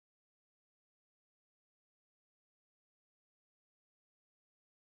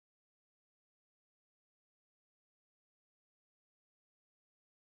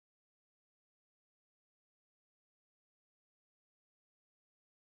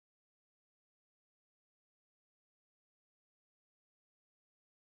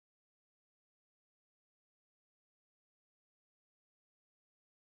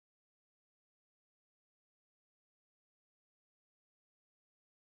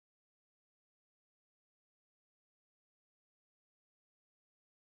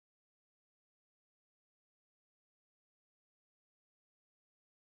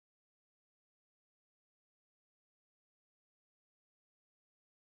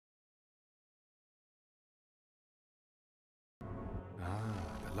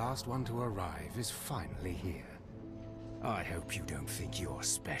The last one to arrive is finally here. I hope you don't think you're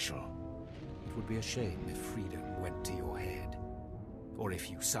special. It would be a shame if freedom went to your head. Or if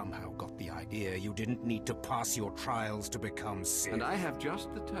you somehow got the idea you didn't need to pass your trials to become Sith. And I have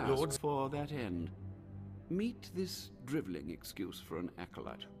just the task for that end. Meet this driveling excuse for an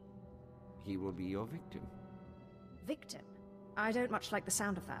acolyte. He will be your victim. Victim? I don't much like the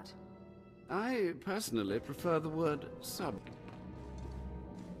sound of that. I personally prefer the word sub.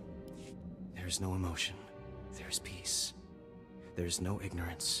 There is no emotion. There is peace. There is no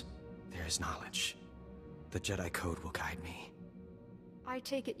ignorance. There is knowledge. The Jedi Code will guide me. I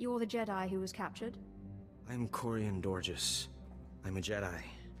take it you're the Jedi who was captured? I'm Corian Dorjus. I'm a Jedi.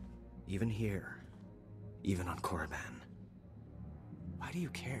 Even here. Even on Korriban. Why do you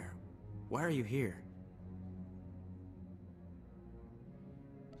care? Why are you here?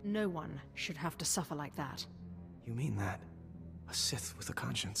 No one should have to suffer like that. You mean that? A Sith with a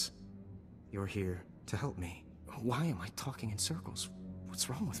conscience. You're here to help me. Why am I talking in circles? What's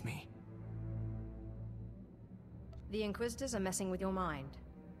wrong with me? The Inquisitors are messing with your mind.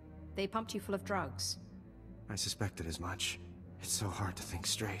 They pumped you full of drugs. I suspected as much. It's so hard to think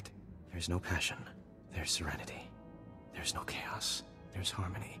straight. There's no passion. There's serenity. There's no chaos. There's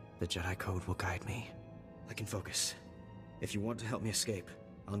harmony. The Jedi Code will guide me. I can focus. If you want to help me escape,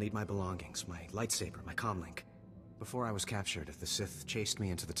 I'll need my belongings, my lightsaber, my comlink. Before I was captured, the Sith chased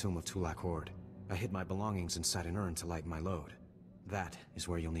me into the tomb of Tyll'a Horde. I hid my belongings inside an urn to lighten my load. That is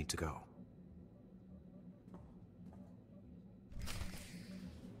where you'll need to go.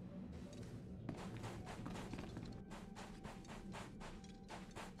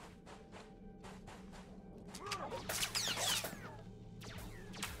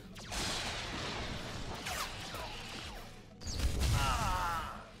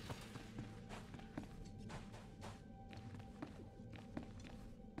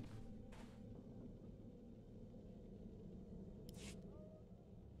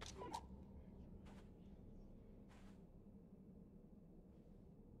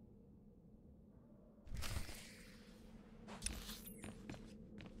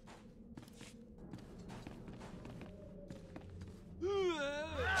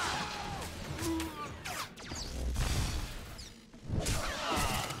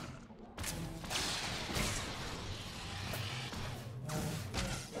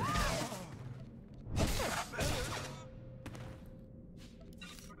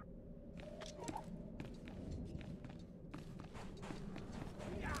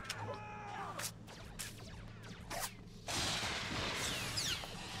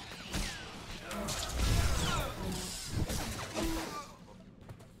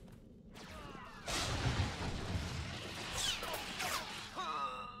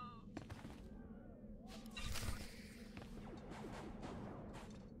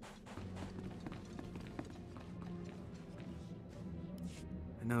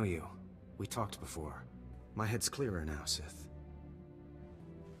 I know you. We talked before. My head's clearer now, Sith.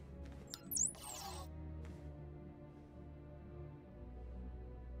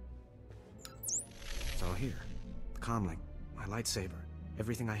 It's all here. The comlink, my lightsaber,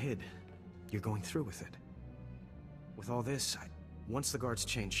 everything I hid. You're going through with it. With all this, once the guards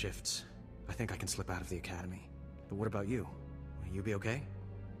change shifts, I think I can slip out of the academy. But what about you? Will you be okay?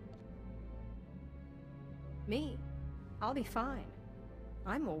 Me? I'll be fine.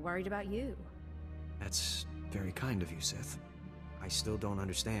 I'm more worried about you. That's very kind of you, Sith. I still don't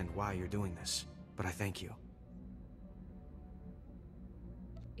understand why you're doing this, but I thank you.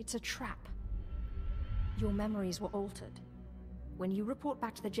 It's a trap. Your memories were altered. When you report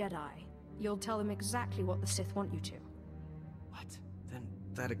back to the Jedi, you'll tell them exactly what the Sith want you to. What? Then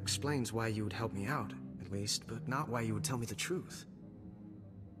that explains why you would help me out, at least, but not why you would tell me the truth.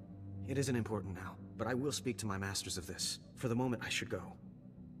 It isn't important now, but I will speak to my masters of this. For the moment, I should go.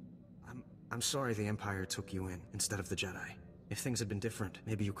 I'm sorry the Empire took you in instead of the Jedi. If things had been different,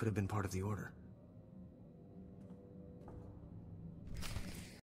 maybe you could have been part of the Order.